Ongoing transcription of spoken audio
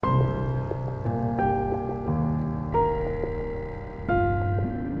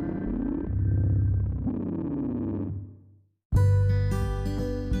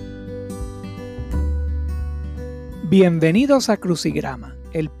Bienvenidos a Crucigrama,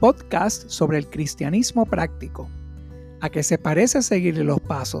 el podcast sobre el cristianismo práctico. ¿A qué se parece seguirle los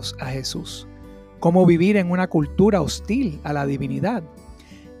pasos a Jesús? ¿Cómo vivir en una cultura hostil a la divinidad?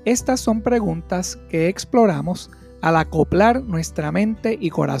 Estas son preguntas que exploramos al acoplar nuestra mente y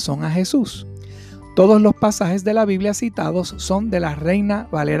corazón a Jesús. Todos los pasajes de la Biblia citados son de la Reina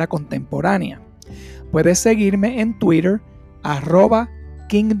Valera contemporánea. Puedes seguirme en Twitter,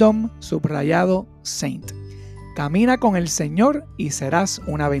 @kingdom_saint. Camina con el Señor y serás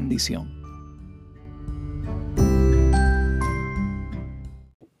una bendición.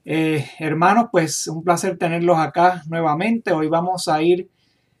 Hermanos, pues un placer tenerlos acá nuevamente. Hoy vamos a ir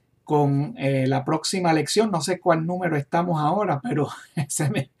con la próxima lección. No sé cuál número estamos ahora, pero se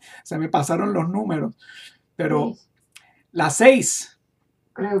me pasaron los números. Pero la 6.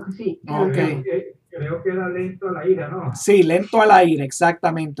 Creo que sí. Okay. Creo que era lento a la ira, ¿no? Sí, lento a la ira,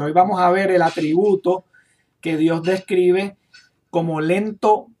 exactamente. Hoy vamos a ver el atributo que Dios describe como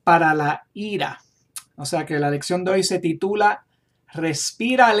lento para la ira. O sea que la lección de hoy se titula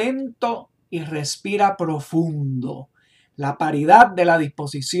Respira lento y respira profundo. La paridad de la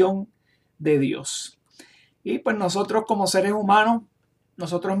disposición de Dios. Y pues nosotros como seres humanos,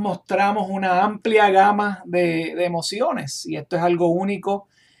 nosotros mostramos una amplia gama de emociones. Y esto es algo único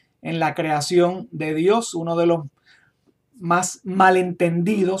en la creación de Dios. Uno de los más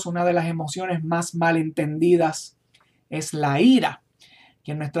malentendidos, una de las emociones más malentendidas es la ira.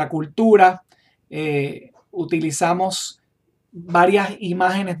 Y en nuestra cultura utilizamos varias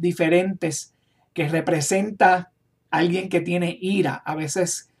imágenes diferentes que representan a alguien que tiene ira. A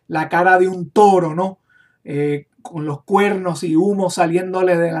veces la cara de un toro, ¿no? Con los cuernos y humo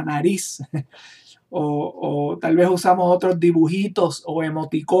saliéndole de la nariz. o tal vez usamos otros dibujitos o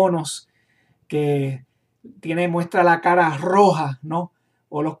emoticonos que muestra la cara roja, ¿no?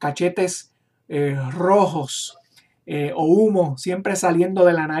 O los cachetes rojos o humo siempre saliendo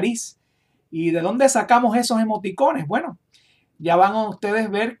de la nariz. ¿Y de dónde sacamos esos emoticones? Bueno, ya van a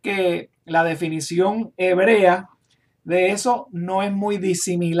ustedes ver que la definición hebrea de eso no es muy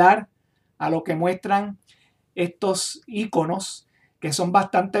disimilar a lo que muestran estos iconos, que son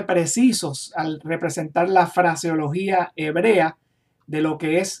bastante precisos al representar la fraseología hebrea de lo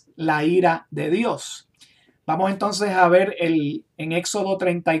que es la ira de Dios. Vamos entonces a ver en Éxodo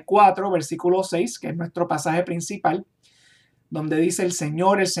 34, versículo 6, que es nuestro pasaje principal, donde dice el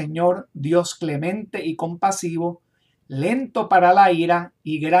Señor, Dios clemente y compasivo, lento para la ira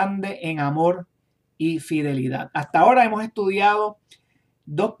y grande en amor y fidelidad. Hasta ahora hemos estudiado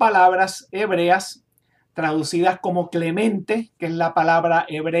dos palabras hebreas traducidas como clemente, que es la palabra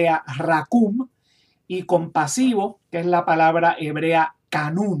hebrea rakum, y compasivo, que es la palabra hebrea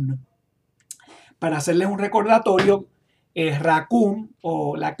kanun. Para hacerles un recordatorio, rakum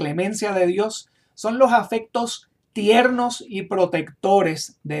o la clemencia de Dios son los afectos tiernos y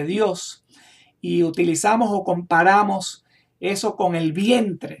protectores de Dios. Y utilizamos o comparamos eso con el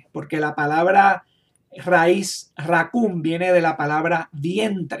vientre, porque la palabra raíz rakum viene de la palabra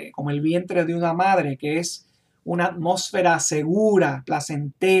vientre, como el vientre de una madre, que es una atmósfera segura,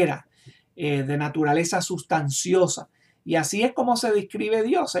 placentera, de naturaleza sustanciosa. Y así es como se describe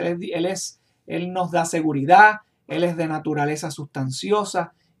Dios. Él nos da seguridad, Él es de naturaleza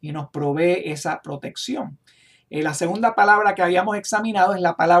sustanciosa y nos provee esa protección. La segunda palabra que habíamos examinado es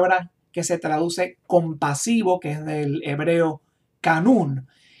la palabra que se traduce compasivo, que es del hebreo kanun.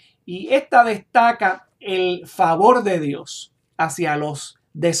 Y esta destaca el favor de Dios hacia los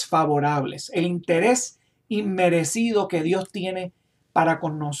desfavorables, el interés inmerecido que Dios tiene para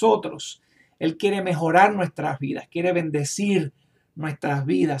con nosotros. Él quiere mejorar nuestras vidas, quiere bendecir nuestras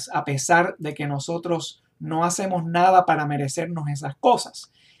vidas, a pesar de que nosotros no hacemos nada para merecernos esas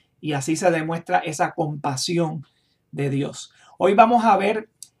cosas. Y así se demuestra esa compasión de Dios. Hoy vamos a ver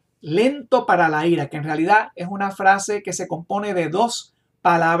lento para la ira, que en realidad es una frase que se compone de dos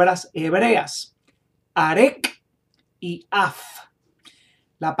palabras hebreas, arek y af.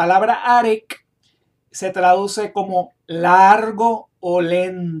 La palabra arek se traduce como largo o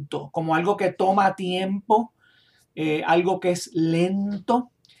lento, como algo que toma tiempo, algo que es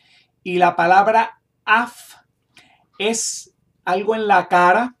lento. Y la palabra af es algo en la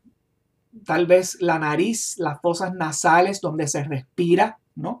cara, tal vez la nariz, las fosas nasales donde se respira,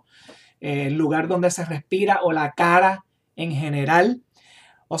 ¿no? El lugar donde se respira o la cara en general.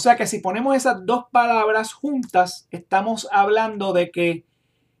 O sea que si ponemos esas dos palabras juntas, estamos hablando de que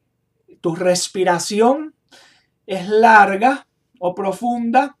tu respiración es larga o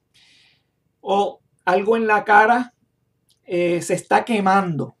profunda, o algo en la cara se está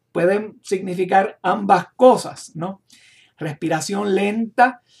quemando. Pueden significar ambas cosas, ¿no? Respiración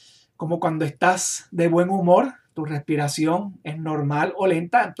lenta, como cuando estás de buen humor, tu respiración es normal o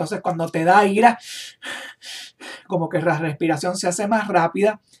lenta. Entonces cuando te da ira, como que la respiración se hace más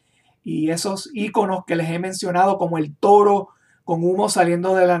rápida. Y esos iconos que les he mencionado, como el toro con humo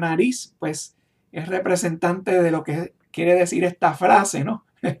saliendo de la nariz, pues es representante de lo que quiere decir esta frase, ¿no?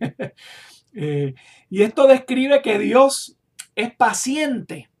 Y esto describe que Dios es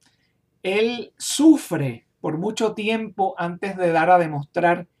paciente. Él sufre por mucho tiempo antes de dar a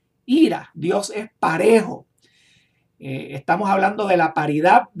demostrar ira. Dios es parejo. Estamos hablando de la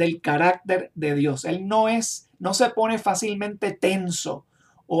paridad del carácter de Dios. Él no se pone fácilmente tenso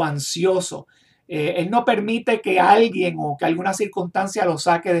o ansioso. Él no permite que alguien o que alguna circunstancia lo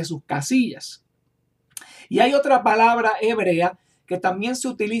saque de sus casillas. Y hay otra palabra hebrea que también se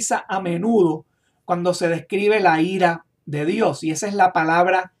utiliza a menudo cuando se describe la ira de Dios, y esa es la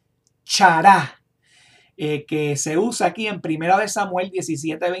palabra chará, que se usa aquí en 1 Samuel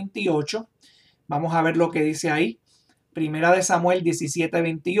 17:28. Vamos a ver lo que dice ahí. 1 Samuel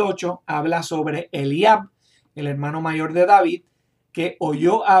 17:28 habla sobre Eliab, el hermano mayor de David, que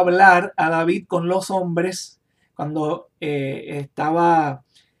oyó hablar a David con los hombres cuando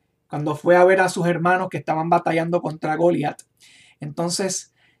fue a ver a sus hermanos que estaban batallando contra Goliat.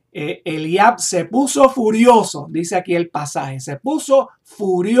 Entonces Eliab se puso furioso, dice aquí el pasaje, se puso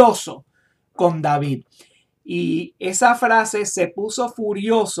furioso con David. Y esa frase, se puso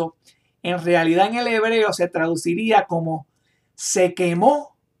furioso, en realidad en el hebreo se traduciría como se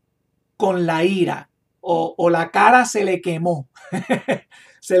quemó con la ira, o la cara se le quemó.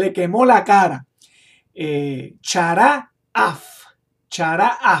 Se le quemó la cara. Chará af.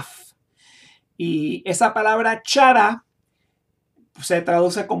 Chará af. Y esa palabra chará se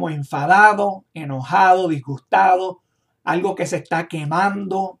traduce como enfadado, enojado, disgustado, algo que se está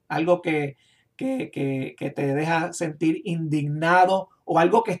quemando, algo que te deja sentir indignado, o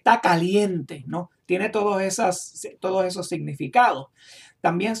algo que está caliente, ¿no? Tiene todos esos significados.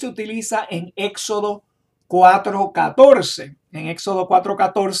 También se utiliza en Éxodo 4:14. En Éxodo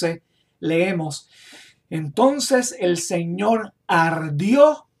 4:14 leemos: entonces el Señor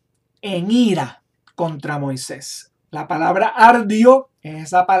ardió en ira contra Moisés. La palabra ardió es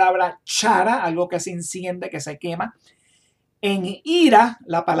esa palabra chara, algo que se enciende, que se quema. En ira,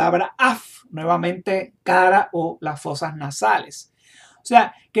 la palabra af, nuevamente cara o las fosas nasales. O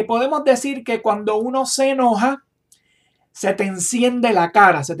sea, que podemos decir que cuando uno se enoja, se te enciende la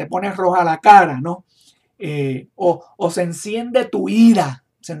cara, se te pone roja la cara, ¿no? O se enciende tu ira,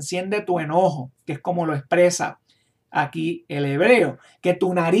 se enciende tu enojo, que es como lo expresa aquí el hebreo, que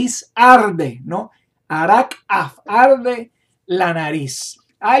tu nariz arde, ¿no? Arak af, arde la nariz.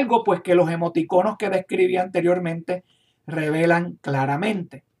 Algo pues que los emoticonos que describí anteriormente revelan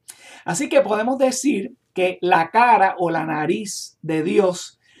claramente. Así que podemos decir que la cara o la nariz de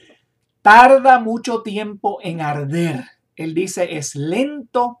Dios tarda mucho tiempo en arder. Él dice, es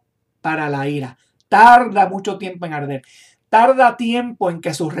lento para la ira. Tarda mucho tiempo en arder. Tarda tiempo en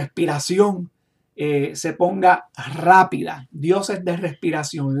que su respiración se ponga rápida. Dios es de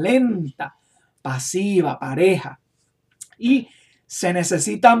respiración lenta, pasiva, pareja. Y se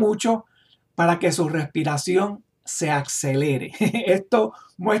necesita mucho para que su respiración se acelere. Esto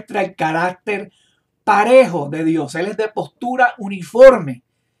muestra el carácter parejo de Dios. Él es de postura uniforme.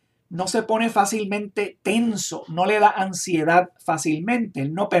 No se pone fácilmente tenso, no le da ansiedad fácilmente.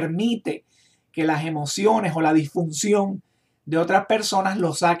 Él no permite que las emociones o la disfunción de otras personas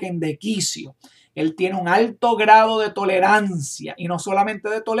lo saquen de quicio. Él tiene un alto grado de tolerancia, y no solamente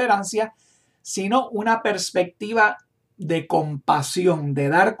de tolerancia, sino una perspectiva de compasión, de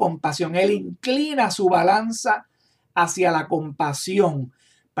dar compasión. Él inclina su balanza hacia la compasión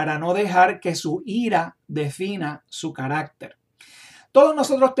para no dejar que su ira defina su carácter. Todos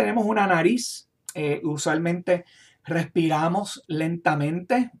nosotros tenemos una nariz, usualmente respiramos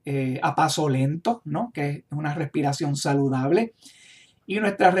lentamente, a paso lento, ¿no? Que es una respiración saludable. Y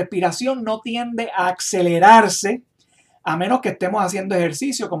nuestra respiración no tiende a acelerarse a menos que estemos haciendo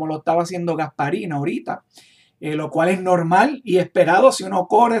ejercicio, como lo estaba haciendo Gasparino ahorita, lo cual es normal y esperado. Si uno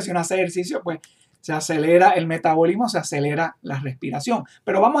corre, si uno hace ejercicio, pues se acelera el metabolismo, se acelera la respiración.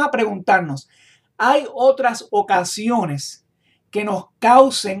 Pero vamos a preguntarnos, ¿hay otras ocasiones que nos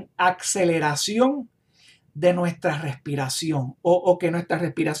causen aceleración de nuestra respiración, o que nuestra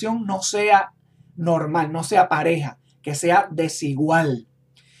respiración no sea normal, no sea pareja, que sea desigual?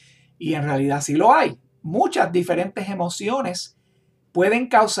 Y en realidad sí lo hay. Muchas diferentes emociones pueden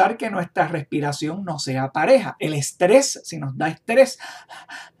causar que nuestra respiración no sea pareja. El estrés, si nos da estrés,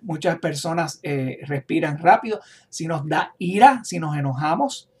 muchas personas respiran rápido. Si nos da ira, si nos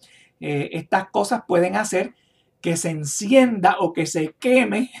enojamos, estas cosas pueden hacer que se encienda o que se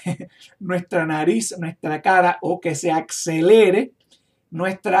queme nuestra nariz, nuestra cara, o que se acelere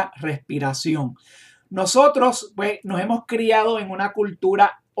nuestra respiración. Nosotros pues, nos hemos criado en una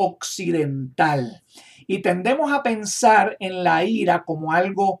cultura occidental y tendemos a pensar en la ira como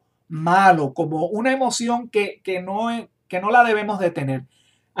algo malo, como una emoción que no la debemos de tener,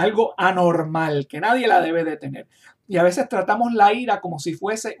 algo anormal, que nadie la debe de tener. Y a veces tratamos la ira como si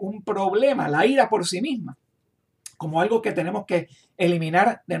fuese un problema, la ira por sí misma, como algo que tenemos que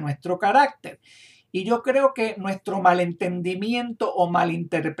eliminar de nuestro carácter. Y yo creo que nuestro malentendimiento o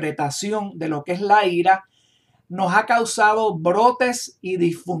malinterpretación de lo que es la ira nos ha causado brotes y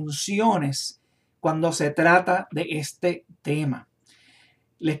disfunciones cuando se trata de este tema.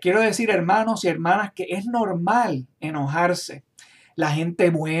 Les quiero decir, hermanos y hermanas, que es normal enojarse. La gente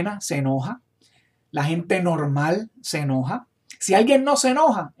buena se enoja, la gente normal se enoja. Si alguien no se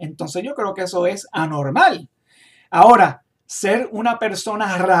enoja, entonces yo creo que eso es anormal. Ahora, ser una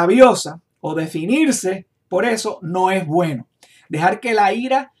persona rabiosa o definirse por eso no es bueno. Dejar que la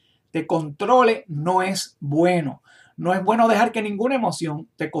ira te controle no es bueno. No es bueno dejar que ninguna emoción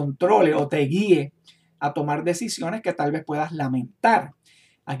te controle o te guíe a tomar decisiones que tal vez puedas lamentar.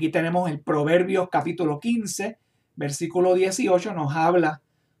 Aquí tenemos el Proverbios capítulo 15, versículo 18, nos habla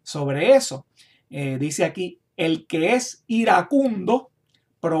sobre eso. Dice aquí, el que es iracundo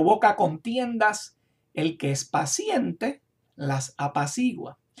provoca contiendas, el que es paciente las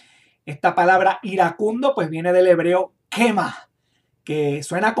apacigua. Esta palabra iracundo pues viene del hebreo quema, que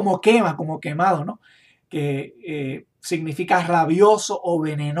suena como quema, como quemado, ¿no? Que significa rabioso o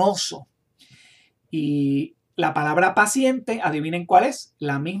venenoso. Y la palabra paciente, adivinen cuál es,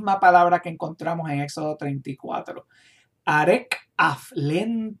 la misma palabra que encontramos en Éxodo 34. Arek af,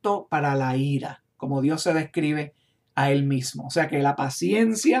 lento para la ira, como Dios se describe a él mismo. O sea que la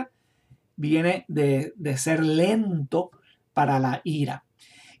paciencia viene de ser lento para la ira.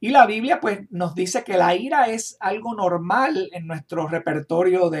 Y la Biblia pues nos dice que la ira es algo normal en nuestro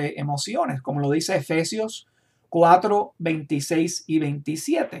repertorio de emociones, como lo dice Efesios 4, 26 y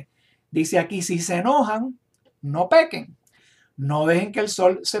 27. Dice aquí, si se enojan, no pequen. No dejen que el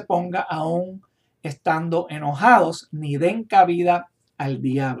sol se ponga aún estando enojados, ni den cabida al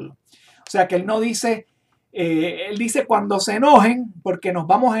diablo. O sea que él no dice, él dice cuando se enojen, porque nos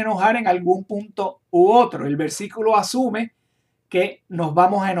vamos a enojar en algún punto u otro. El versículo asume que nos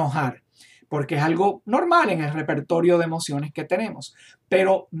vamos a enojar, porque es algo normal en el repertorio de emociones que tenemos.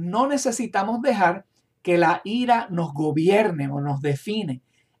 Pero no necesitamos dejar que la ira nos gobierne o nos define.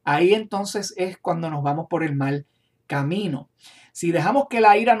 Ahí entonces es cuando nos vamos por el mal camino. Si dejamos que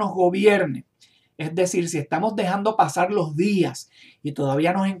la ira nos gobierne, es decir, si estamos dejando pasar los días y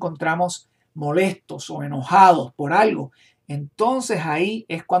todavía nos encontramos molestos o enojados por algo, entonces ahí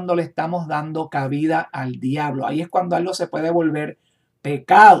es cuando le estamos dando cabida al diablo. Ahí es cuando algo se puede volver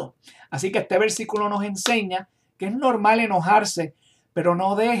pecado. Así que este versículo nos enseña que es normal enojarse, pero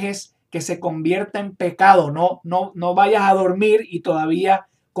no dejes que se convierta en pecado. No vayas a dormir y todavía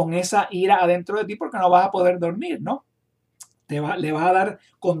con esa ira adentro de ti, porque no vas a poder dormir, ¿no? Le va a dar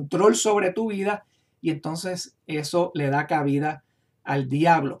control sobre tu vida y entonces eso le da cabida al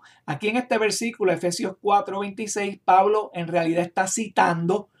diablo. Aquí en este versículo, Efesios 4:26, Pablo en realidad está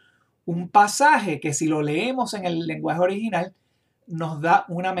citando un pasaje que si lo leemos en el lenguaje original nos da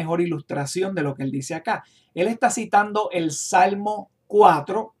una mejor ilustración de lo que él dice acá. Él está citando el Salmo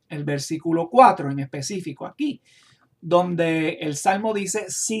 4, el versículo 4 en específico aquí, donde el Salmo dice,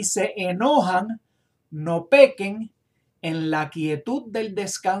 si se enojan, no pequen, en la quietud del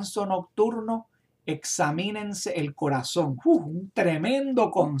descanso nocturno, examínense el corazón. Un tremendo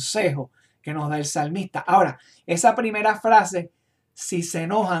consejo que nos da el salmista. Ahora, esa primera frase, si se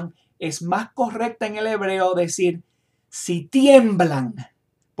enojan, es más correcta en el hebreo decir, si tiemblan,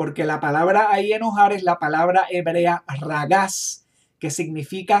 porque la palabra ahí enojar es la palabra hebrea ragaz, que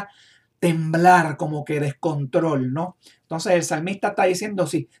significa temblar, como que descontrol, ¿no? Entonces el salmista está diciendo,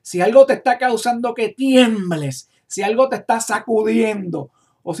 si algo te está causando que tiembles, si algo te está sacudiendo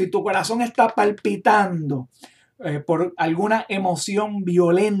o si tu corazón está palpitando por alguna emoción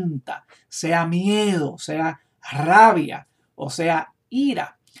violenta, sea miedo, sea rabia o sea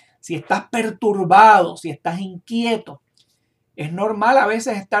ira, si estás perturbado, si estás inquieto, es normal a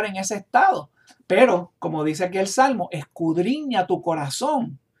veces estar en ese estado, pero como dice aquí el Salmo, escudriña tu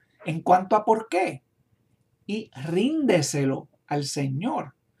corazón en cuanto a por qué y ríndeselo al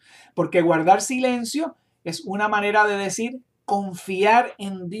Señor, porque guardar silencio es una manera de decir confiar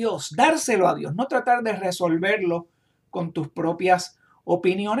en Dios, dárselo a Dios, no tratar de resolverlo con tus propias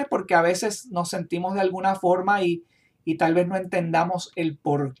opiniones, porque a veces nos sentimos de alguna forma y y tal vez no entendamos el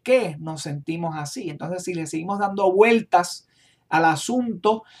por qué nos sentimos así. Entonces, si le seguimos dando vueltas al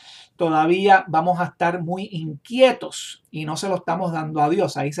asunto, todavía vamos a estar muy inquietos y no se lo estamos dando a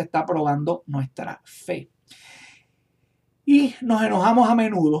Dios. Ahí se está probando nuestra fe. Y nos enojamos a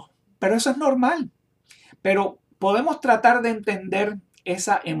menudo, pero eso es normal. Pero podemos tratar de entender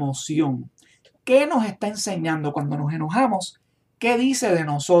esa emoción. ¿Qué nos está enseñando cuando nos enojamos? ¿Qué dice de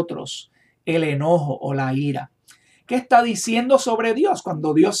nosotros el enojo o la ira? ¿Qué está diciendo sobre Dios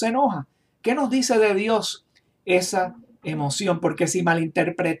cuando Dios se enoja? ¿Qué nos dice de Dios esa emoción? Porque si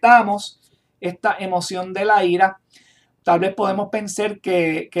malinterpretamos esta emoción de la ira, tal vez podemos pensar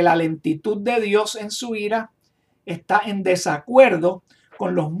que la lentitud de Dios en su ira está en desacuerdo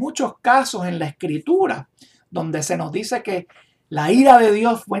con los muchos casos en la Escritura donde se nos dice que la ira de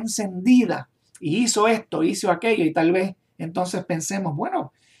Dios fue encendida y hizo esto, hizo aquello, y tal vez entonces pensemos,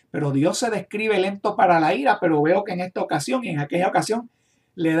 bueno, pero Dios se describe lento para la ira, pero veo que en esta ocasión y en aquella ocasión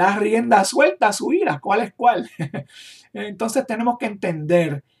le da rienda suelta a su ira. ¿Cuál es cuál? Entonces tenemos que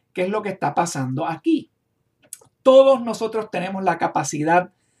entender qué es lo que está pasando aquí. Todos nosotros tenemos la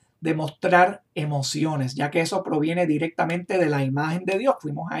capacidad de mostrar emociones, ya que eso proviene directamente de la imagen de Dios.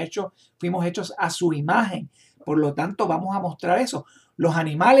 Fuimos hechos a su imagen. Por lo tanto, vamos a mostrar eso. Los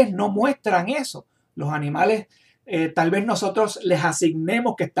animales no muestran eso. Los animales, tal vez nosotros les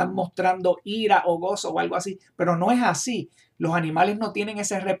asignemos que están mostrando ira o gozo o algo así, pero no es así. Los animales no tienen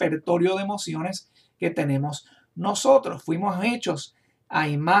ese repertorio de emociones que tenemos nosotros. Fuimos hechos a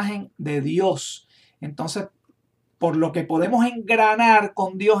imagen de Dios. Entonces, por lo que podemos engranar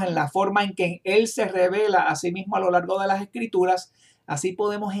con Dios en la forma en que Él se revela a sí mismo a lo largo de las Escrituras, así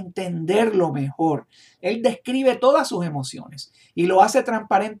podemos entenderlo mejor. Él describe todas sus emociones y lo hace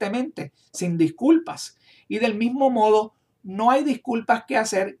transparentemente, sin disculpas. Y del mismo modo, no hay disculpas que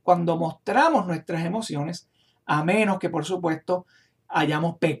hacer cuando mostramos nuestras emociones, a menos que, por supuesto,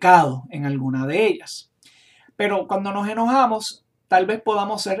 hayamos pecado en alguna de ellas. Pero cuando nos enojamos, tal vez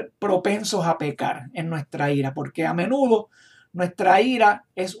podamos ser propensos a pecar en nuestra ira, porque a menudo nuestra ira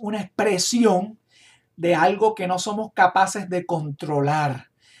es una expresión de algo que no somos capaces de controlar,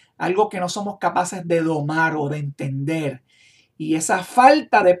 algo que no somos capaces de domar o de entender. Y esa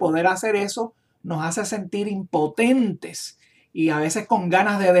falta de poder hacer eso nos hace sentir impotentes y a veces con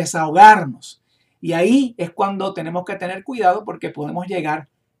ganas de desahogarnos. Y ahí es cuando tenemos que tener cuidado porque podemos llegar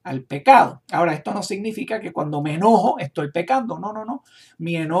al pecado. Ahora, esto no significa que cuando me enojo estoy pecando. No, no, no.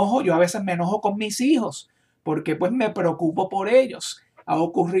 Mi enojo, yo a veces me enojo con mis hijos porque pues me preocupo por ellos. Ha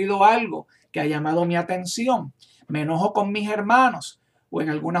ocurrido algo que ha llamado mi atención. Me enojo con mis hermanos o en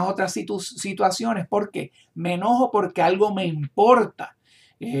algunas otras situaciones. ¿Por qué? Me enojo porque algo me importa,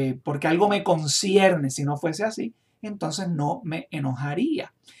 porque algo me concierne. Si no fuese así, entonces no me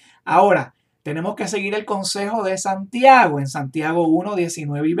enojaría. Ahora, tenemos que seguir el consejo de Santiago en Santiago 1,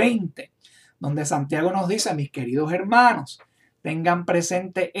 19 y 20, donde Santiago nos dice, mis queridos hermanos, tengan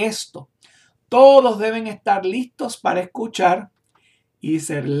presente esto. Todos deben estar listos para escuchar y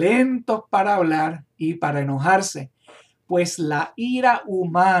ser lentos para hablar y para enojarse, pues la ira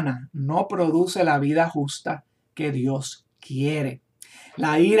humana no produce la vida justa que Dios quiere.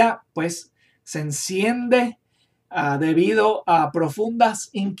 La ira, pues, se enciende debido a profundas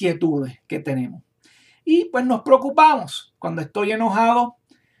inquietudes que tenemos. Y pues nos preocupamos. Cuando estoy enojado,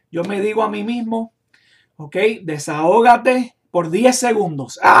 yo me digo a mí mismo, ok, desahógate por 10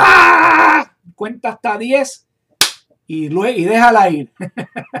 segundos. ¡Ah! Cuenta hasta 10 y déjala ir.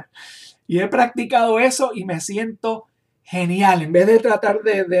 Y he practicado eso y me siento genial. En vez de tratar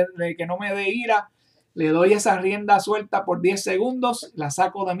de que no me dé ira, le doy esa rienda suelta por 10 segundos, la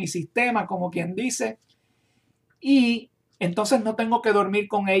saco de mi sistema, como quien dice, y entonces no tengo que dormir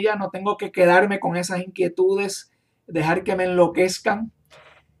con ella, no tengo que quedarme con esas inquietudes, dejar que me enloquezcan.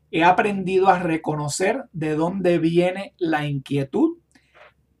 He aprendido a reconocer de dónde viene la inquietud.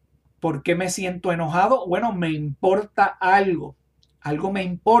 ¿Por qué me siento enojado? Bueno, me importa algo. Algo me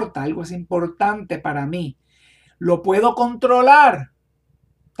importa, algo es importante para mí. ¿Lo puedo controlar?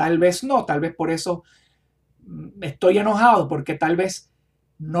 Tal vez no, tal vez por eso estoy enojado, porque tal vez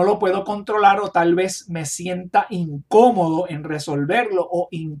no lo puedo controlar o tal vez me sienta incómodo en resolverlo o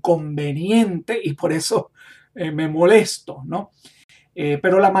inconveniente y por eso me molesto, ¿no?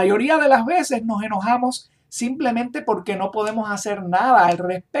 Pero la mayoría de las veces nos enojamos simplemente porque no podemos hacer nada al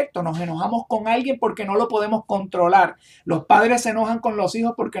respecto. Nos enojamos con alguien porque no lo podemos controlar. Los padres se enojan con los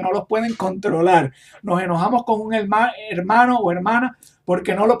hijos porque no los pueden controlar. Nos enojamos con un hermano o hermana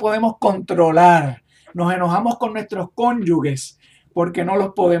porque no lo podemos controlar. Nos enojamos con nuestros cónyuges porque no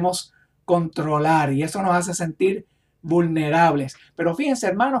los podemos controlar y eso nos hace sentir vulnerables. Pero fíjense,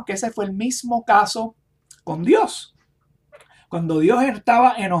 hermanos, que ese fue el mismo caso con Dios. Cuando Dios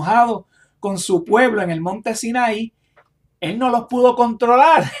estaba enojado con su pueblo en el monte Sinaí, Él no los pudo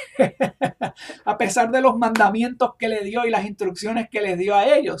controlar. A pesar de los mandamientos que le dio y las instrucciones que les dio a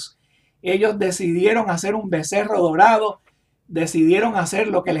ellos. Ellos decidieron hacer un becerro dorado, decidieron hacer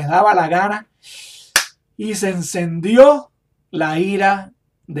lo que les daba la gana y se encendió la ira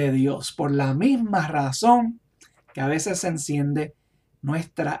de Dios. Por la misma razón que a veces se enciende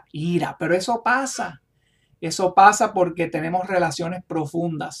nuestra ira. Pero eso pasa porque tenemos relaciones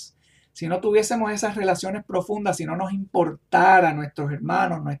profundas. Si no tuviésemos esas relaciones profundas, si no nos importara nuestros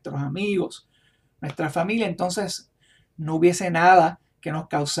hermanos, nuestros amigos, nuestra familia, entonces no hubiese nada que nos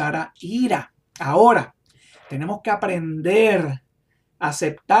causara ira. Ahora, tenemos que aprender a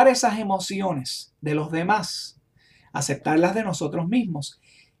aceptar esas emociones de los demás, aceptarlas de nosotros mismos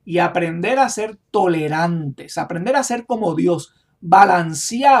y aprender a ser tolerantes, aprender a ser como Dios,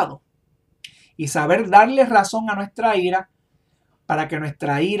 balanceado y saber darle razón a nuestra ira para que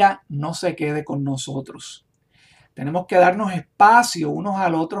nuestra ira no se quede con nosotros. Tenemos que darnos espacio unos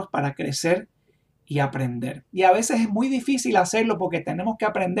al otros para crecer y aprender. Y a veces es muy difícil hacerlo porque tenemos que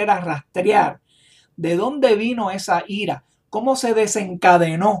aprender a rastrear de dónde vino esa ira, cómo se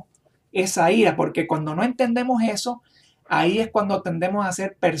desencadenó esa ira, porque cuando no entendemos eso, ahí es cuando tendemos a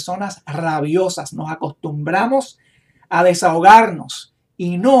ser personas rabiosas. Nos acostumbramos a desahogarnos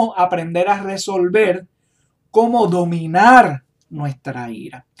y no aprender a resolver cómo dominar nuestra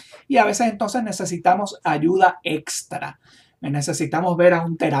ira. Y a veces entonces necesitamos ayuda extra. Necesitamos ver a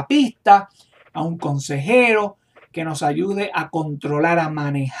un terapista, a un consejero que nos ayude a controlar, a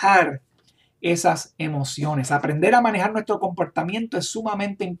manejar esas emociones. Aprender a manejar nuestro comportamiento es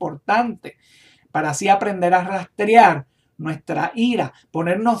sumamente importante para así aprender a rastrear nuestra ira,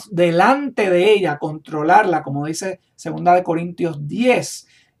 ponernos delante de ella, controlarla, como dice 2 Corintios 10,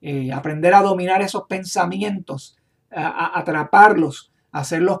 aprender a dominar esos pensamientos, a atraparlos, a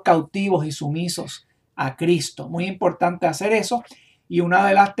hacerlos cautivos y sumisos a Cristo. Muy importante hacer eso. Y una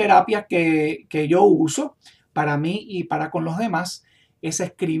de las terapias que yo uso para mí y para con los demás es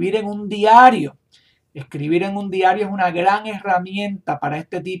escribir en un diario. Escribir en un diario es una gran herramienta para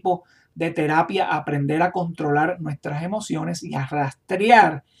este tipo de terapia, aprender a controlar nuestras emociones y a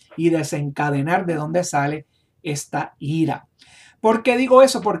rastrear y desencadenar de dónde sale esta ira. ¿Por qué digo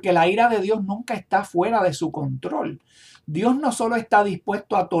eso? Porque la ira de Dios nunca está fuera de su control. Dios no solo está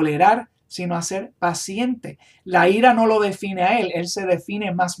dispuesto a tolerar, sino a ser paciente. La ira no lo define a Él. Él se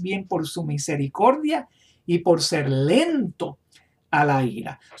define más bien por su misericordia y por ser lento a la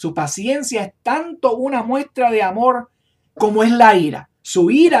ira. Su paciencia es tanto una muestra de amor como es la ira.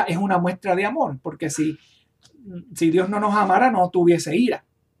 Su ira es una muestra de amor, porque si Dios no nos amara, no tuviese ira.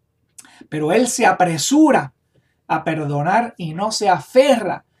 Pero Él se apresura a perdonar y no se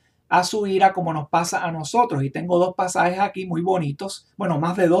aferra a su ira como nos pasa a nosotros. Y tengo dos pasajes aquí muy bonitos, bueno,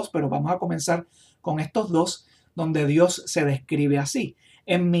 más de dos, pero vamos a comenzar con estos dos, donde Dios se describe así.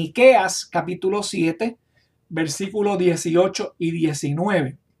 En Miqueas capítulo 7, versículos 18 y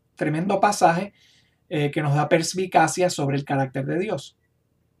 19. Tremendo pasaje que nos da perspicacia sobre el carácter de Dios.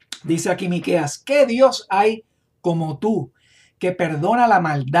 Dice aquí Miqueas: ¿qué Dios hay como tú, que perdona la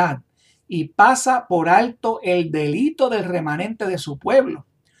maldad y pasa por alto el delito del remanente de su pueblo?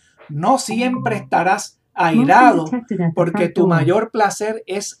 No siempre estarás airado, porque tu mayor placer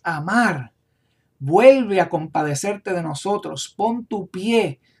es amar. Vuelve a compadecerte de nosotros, pon tu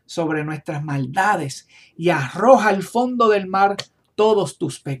pie sobre nuestras maldades y arroja al fondo del mar todos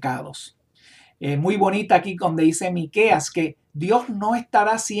tus pecados. Muy bonita aquí donde dice Miqueas que Dios no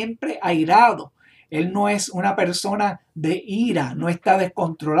estará siempre airado. Él no es una persona de ira, no está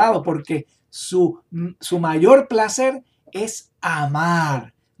descontrolado, porque su mayor placer es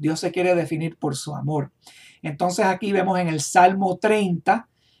amar. Dios se quiere definir por su amor. Entonces aquí vemos en el Salmo 30,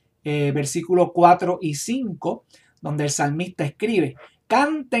 versículos 4 y 5, donde el salmista escribe: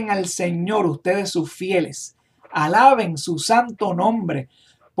 canten al Señor ustedes sus fieles, alaben su santo nombre,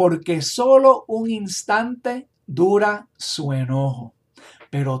 porque solo un instante dura su enojo,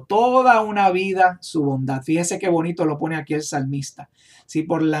 pero toda una vida su bondad. Fíjese qué bonito lo pone aquí el salmista. Si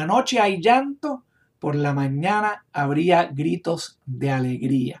por la noche hay llanto, por la mañana habría gritos de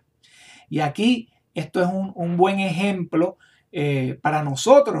alegría. Y aquí esto es un buen ejemplo para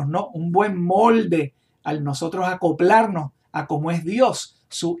nosotros, ¿no? Un buen molde al nosotros acoplarnos a cómo es Dios.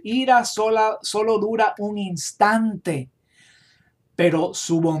 Su ira solo dura un instante, pero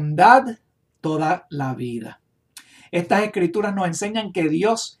su bondad toda la vida. Estas escrituras nos enseñan que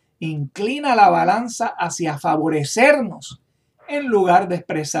Dios inclina la balanza hacia favorecernos en lugar de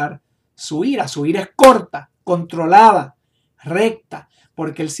expresar su ira. Su ira es corta, controlada, recta,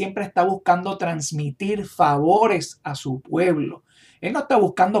 porque Él siempre está buscando transmitir favores a su pueblo. Él no está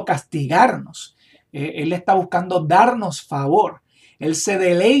buscando castigarnos, Él está buscando darnos favor. Él se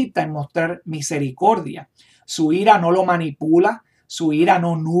deleita en mostrar misericordia. Su ira no lo manipula, su ira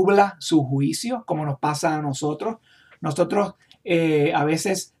no nubla su juicio, como nos pasa a nosotros. Nosotros a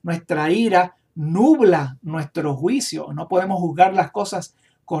veces nuestra ira nubla nuestro juicio, no podemos juzgar las cosas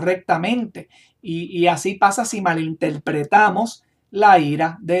correctamente y así pasa si malinterpretamos la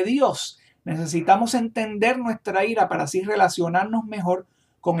ira de Dios. Necesitamos entender nuestra ira para así relacionarnos mejor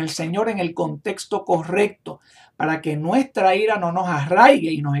con el Señor en el contexto correcto, para que nuestra ira no nos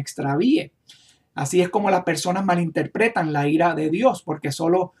arraigue y nos extravíe. Así es como las personas malinterpretan la ira de Dios, porque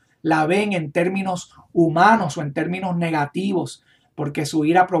solo la ven en términos humanos o en términos negativos, porque su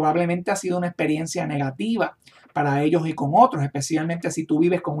ira probablemente ha sido una experiencia negativa para ellos y con otros, especialmente si tú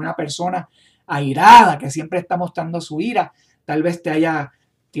vives con una persona airada que siempre está mostrando su ira, tal vez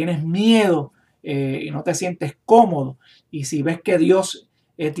tienes miedo y no te sientes cómodo. Y si ves que Dios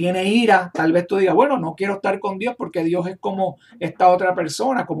tiene ira, tal vez tú digas, bueno, no quiero estar con Dios porque Dios es como esta otra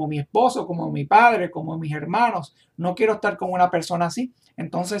persona, como mi esposo, como mi padre, como mis hermanos. No quiero estar con una persona así.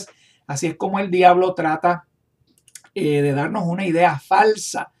 Entonces, así es como el diablo trata de darnos una idea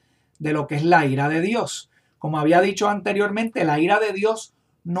falsa de lo que es la ira de Dios. Como había dicho anteriormente, la ira de Dios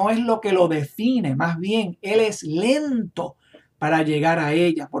no es lo que lo define, más bien Él es lento para llegar a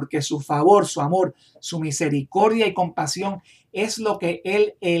ella, porque su favor, su amor, su misericordia y compasión es lo que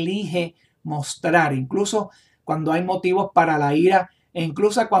Él elige mostrar, incluso cuando hay motivos para la ira e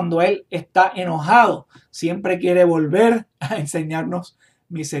incluso cuando Él está enojado, siempre quiere volver a enseñarnos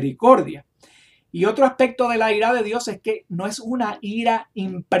misericordia. Y otro aspecto de la ira de Dios es que no es una ira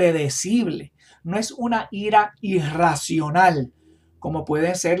impredecible, no es una ira irracional, como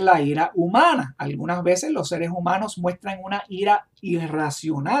puede ser la ira humana. Algunas veces los seres humanos muestran una ira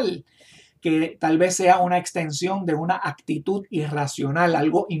irracional, que tal vez sea una extensión de una actitud irracional,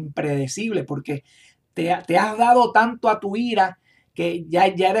 algo impredecible, porque te has dado tanto a tu ira que ya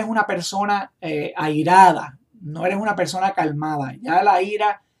eres una persona airada, no eres una persona calmada, ya la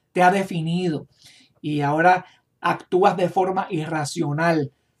ira te ha definido y ahora actúas de forma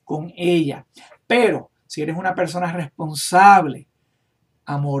irracional con ella. Pero si eres una persona responsable,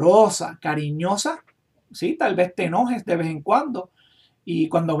 amorosa, cariñosa, sí, tal vez te enojes de vez en cuando. Y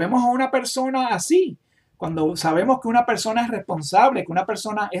cuando vemos a una persona así, cuando sabemos que una persona es responsable, que una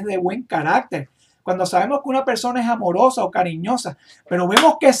persona es de buen carácter, cuando sabemos que una persona es amorosa o cariñosa, pero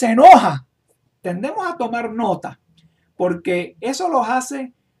vemos que se enoja, tendemos a tomar nota, porque eso los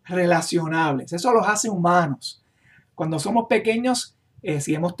hace relacionables, eso los hace humanos. Cuando somos pequeños,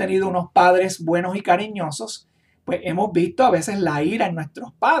 si hemos tenido unos padres buenos y cariñosos, pues hemos visto a veces la ira en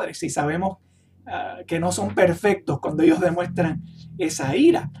nuestros padres y sabemos que no son perfectos cuando ellos demuestran esa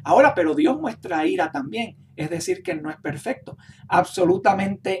ira. Ahora, pero Dios muestra ira también, es decir, que Él no es perfecto.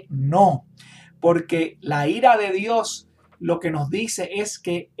 Absolutamente no, porque la ira de Dios lo que nos dice es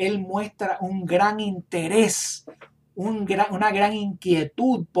que Él muestra un gran interés, una gran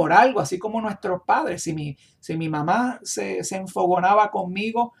inquietud por algo, así como nuestros padres. Si mi mamá se enfogonaba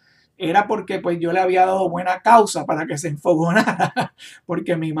conmigo, era porque pues yo le había dado buena causa para que se enfogonara,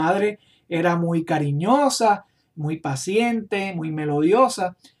 porque mi madre era muy cariñosa, muy paciente, muy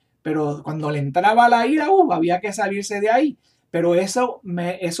melodiosa, pero cuando le entraba la ira, había que salirse de ahí. Pero eso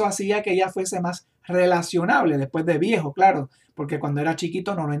hacía que ella fuese más relacionable después de viejo, claro, porque cuando era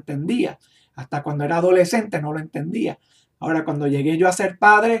chiquito no lo entendía. Hasta cuando era adolescente no lo entendía. Ahora, cuando llegué yo a ser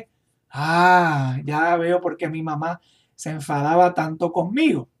padre, ya veo por qué mi mamá se enfadaba tanto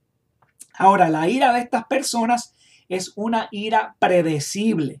conmigo. Ahora, la ira de estas personas es una ira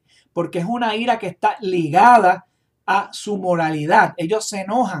predecible, porque es una ira que está ligada a su moralidad. Ellos se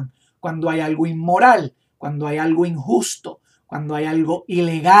enojan cuando hay algo inmoral, cuando hay algo injusto, cuando hay algo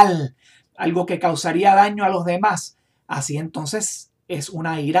ilegal, algo que causaría daño a los demás. Así entonces es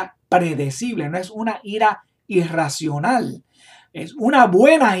una ira predecible, no es una ira irracional, es una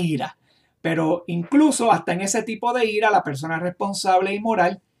buena ira. Pero incluso hasta en ese tipo de ira, la persona responsable y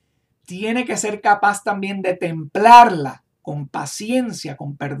moral tiene que ser capaz también de templarla con paciencia,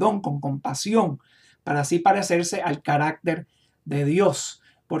 con perdón, con compasión, para así parecerse al carácter de Dios.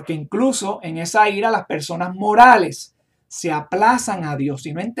 Porque incluso en esa ira las personas morales se aplazan a Dios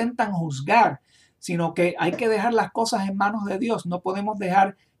y no intentan juzgar, sino que hay que dejar las cosas en manos de Dios. No podemos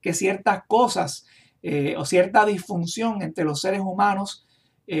dejar que ciertas cosas o cierta disfunción entre los seres humanos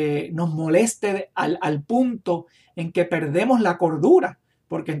nos moleste al punto en que perdemos la cordura,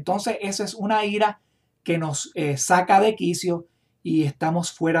 porque entonces esa es una ira que nos saca de quicio y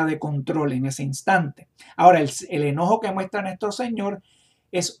estamos fuera de control en ese instante. Ahora, el enojo que muestra nuestro Señor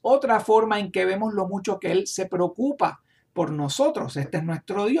es otra forma en que vemos lo mucho que Él se preocupa por nosotros. Este es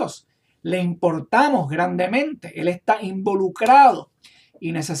nuestro Dios. Le importamos grandemente. Él está involucrado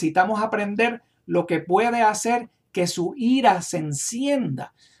y necesitamos aprender lo que puede hacer que su ira se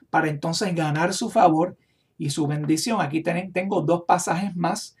encienda para entonces ganar su favor y su bendición. Aquí tengo dos pasajes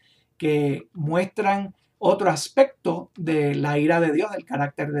más que muestran otro aspecto de la ira de Dios, del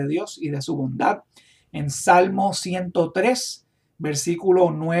carácter de Dios y de su bondad. En Salmo 103,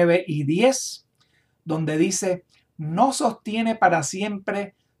 versículos 9 y 10, donde dice: no sostiene para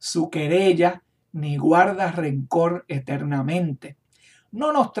siempre su querella, ni guarda rencor eternamente.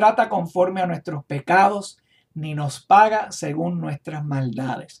 No nos trata conforme a nuestros pecados, ni nos paga según nuestras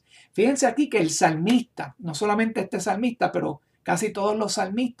maldades. Fíjense aquí que el salmista, no solamente este salmista, pero casi todos los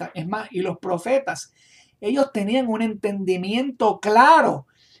salmistas, es más, y los profetas, ellos tenían un entendimiento claro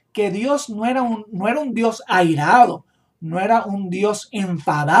que Dios no era un Dios airado, no era un Dios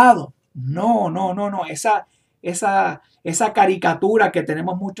enfadado. No. Esa caricatura que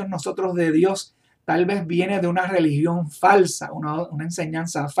tenemos muchos nosotros de Dios tal vez viene de una religión falsa, una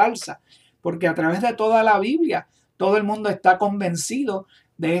enseñanza falsa, porque a través de toda la Biblia todo el mundo está convencido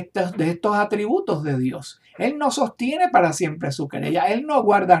de estos atributos de Dios. Él no sostiene para siempre su querella, Él no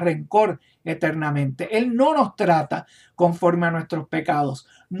guarda rencor eternamente, Él no nos trata conforme a nuestros pecados,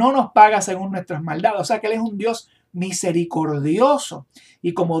 no nos paga según nuestras maldades, o sea que Él es un Dios misericordioso.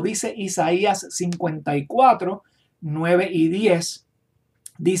 Y como dice Isaías 54, 9 y 10,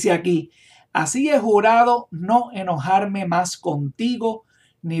 dice aquí: así he jurado no enojarme más contigo,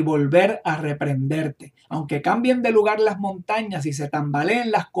 ni volver a reprenderte. Aunque cambien de lugar las montañas y se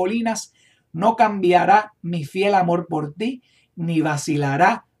tambaleen las colinas, no cambiará mi fiel amor por ti, ni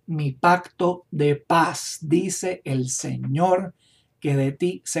vacilará mi pacto de paz, dice el Señor, que de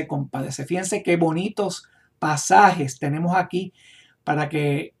ti se compadece. Fíjense qué bonitos pasajes tenemos aquí para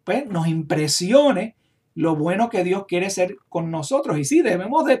que pues, nos impresione lo bueno que Dios quiere ser con nosotros. Y sí,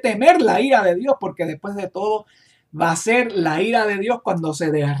 debemos de temer la ira de Dios, porque después de todo va a ser la ira de Dios cuando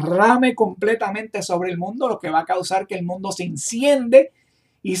se derrame completamente sobre el mundo, lo que va a causar que el mundo se enciende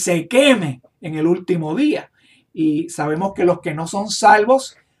y se queme en el último día. Y sabemos que los que no son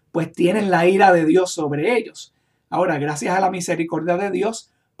salvos, pues tienen la ira de Dios sobre ellos. Ahora, gracias a la misericordia de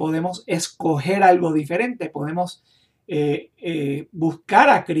Dios, podemos escoger algo diferente, podemos buscar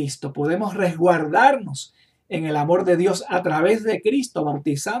a Cristo, podemos resguardarnos en el amor de Dios a través de Cristo,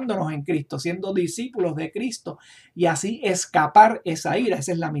 bautizándonos en Cristo, siendo discípulos de Cristo y así escapar esa ira.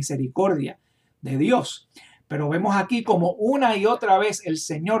 Esa es la misericordia de Dios. Pero vemos aquí como una y otra vez el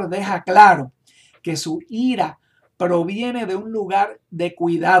Señor deja claro que su ira proviene de un lugar de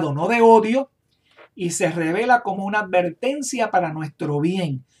cuidado, no de odio, y se revela como una advertencia para nuestro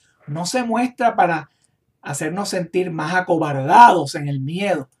bien. No se muestra para hacernos sentir más acobardados en el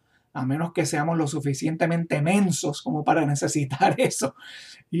miedo, a menos que seamos lo suficientemente mensos como para necesitar eso.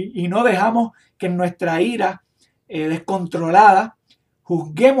 Y no dejamos que en nuestra ira descontrolada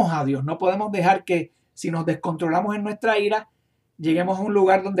juzguemos a Dios. No podemos dejar que si nos descontrolamos en nuestra ira, lleguemos a un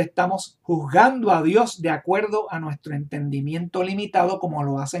lugar donde estamos juzgando a Dios de acuerdo a nuestro entendimiento limitado, como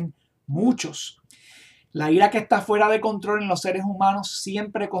lo hacen muchos. La ira que está fuera de control en los seres humanos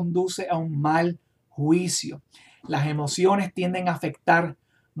siempre conduce a un mal juicio. Las emociones tienden a afectar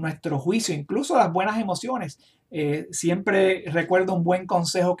nuestro juicio, incluso las buenas emociones. Siempre recuerdo un buen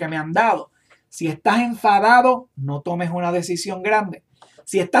consejo que me han dado. Si estás enfadado, no tomes una decisión grande.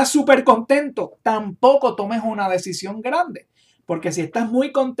 Si estás súper contento, tampoco tomes una decisión grande. Porque si estás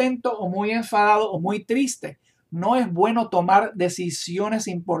muy contento o muy enfadado o muy triste, no es bueno tomar decisiones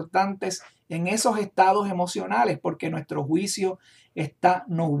importantes en esos estados emocionales, porque nuestro juicio está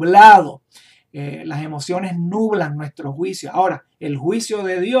nublado. Las emociones nublan nuestro juicio. Ahora, el juicio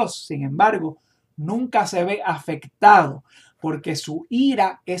de Dios, sin embargo, nunca se ve afectado, porque su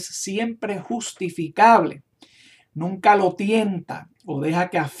ira es siempre justificable. Nunca lo tienta o deja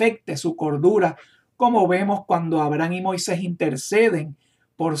que afecte su cordura, como vemos cuando Abraham y Moisés interceden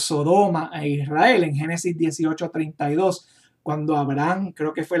por Sodoma e Israel en Génesis 18:32, cuando Abraham,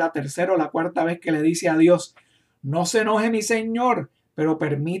 creo que fue la tercera o la cuarta vez que le dice a Dios: no se enoje mi Señor, pero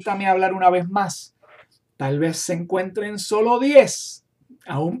permítame hablar una vez más. Tal vez se encuentren solo 10.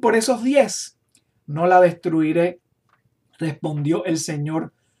 Aún por esos 10 no la destruiré, respondió el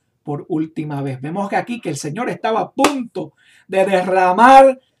Señor por última vez. Vemos que aquí que el Señor estaba a punto de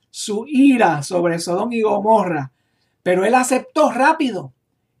derramar su ira sobre Sodoma y Gomorra, pero él aceptó rápido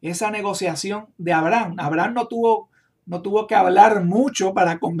esa negociación de Abraham. Abraham no tuvo que hablar mucho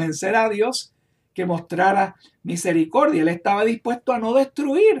para convencer a Dios que mostrara misericordia. Él estaba dispuesto a no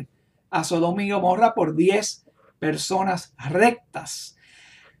destruir a Sodoma y Gomorra por 10 personas rectas.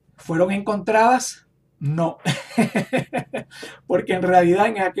 ¿Fueron encontradas? No. Porque en realidad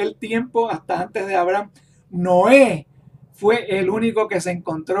en aquel tiempo, hasta antes de Abraham, Noé fue el único que se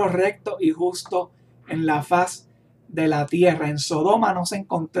encontró recto y justo en la faz de la tierra. En Sodoma no se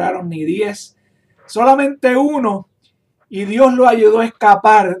encontraron ni 10, solamente uno, y Dios lo ayudó a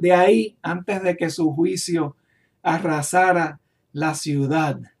escapar de ahí antes de que su juicio arrasara la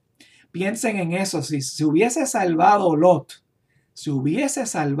ciudad. Piensen en eso, si se hubiese salvado Lot,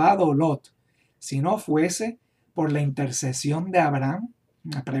 si no fuese por la intercesión de Abraham,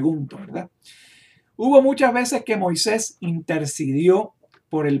 me pregunto, ¿verdad? Hubo muchas veces que Moisés intercedió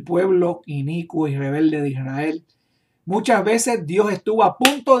por el pueblo inicuo y rebelde de Israel. Muchas veces Dios estuvo a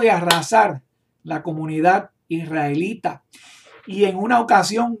punto de arrasar la comunidad israelita. Y en una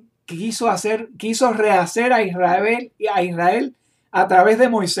ocasión quiso rehacer a Israel a través de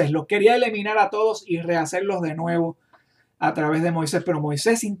Moisés. Los quería eliminar a todos y rehacerlos de nuevo a través de Moisés. Pero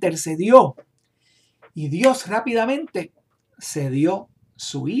Moisés intercedió y Dios rápidamente cedió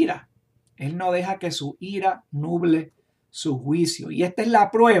su ira. Él no deja que su ira nuble su juicio. Y esta es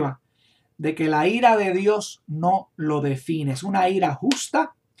la prueba de que la ira de Dios no lo define. Es una ira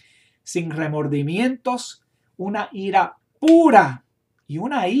justa, sin remordimientos, una ira pura y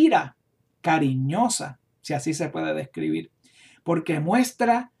una ira cariñosa, si así se puede describir, porque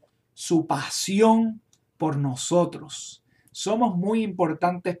muestra su pasión por nosotros. Somos muy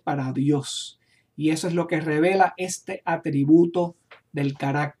importantes para Dios y eso es lo que revela este atributo del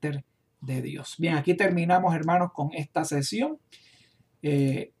carácter de Dios. Bien, aquí terminamos, hermanos, con esta sesión.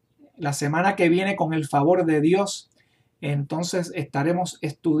 La semana que viene, con el favor de Dios, entonces estaremos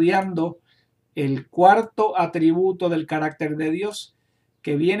estudiando el cuarto atributo del carácter de Dios,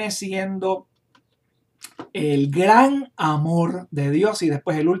 que viene siendo el gran amor de Dios, y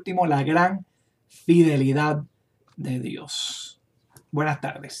después el último, la gran fidelidad de Dios. Buenas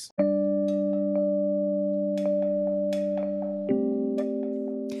tardes.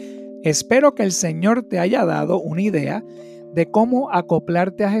 Espero que el Señor te haya dado una idea de cómo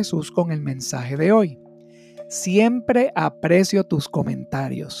acoplarte a Jesús con el mensaje de hoy. Siempre aprecio tus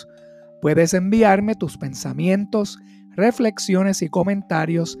comentarios. Puedes enviarme tus pensamientos, reflexiones y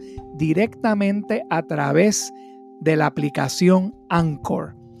comentarios directamente a través de la aplicación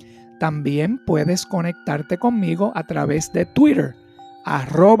Anchor. También puedes conectarte conmigo a través de Twitter,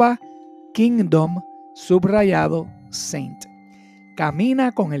 @Kingdom_Saint.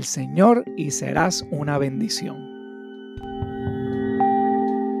 Camina con el Señor y serás una bendición.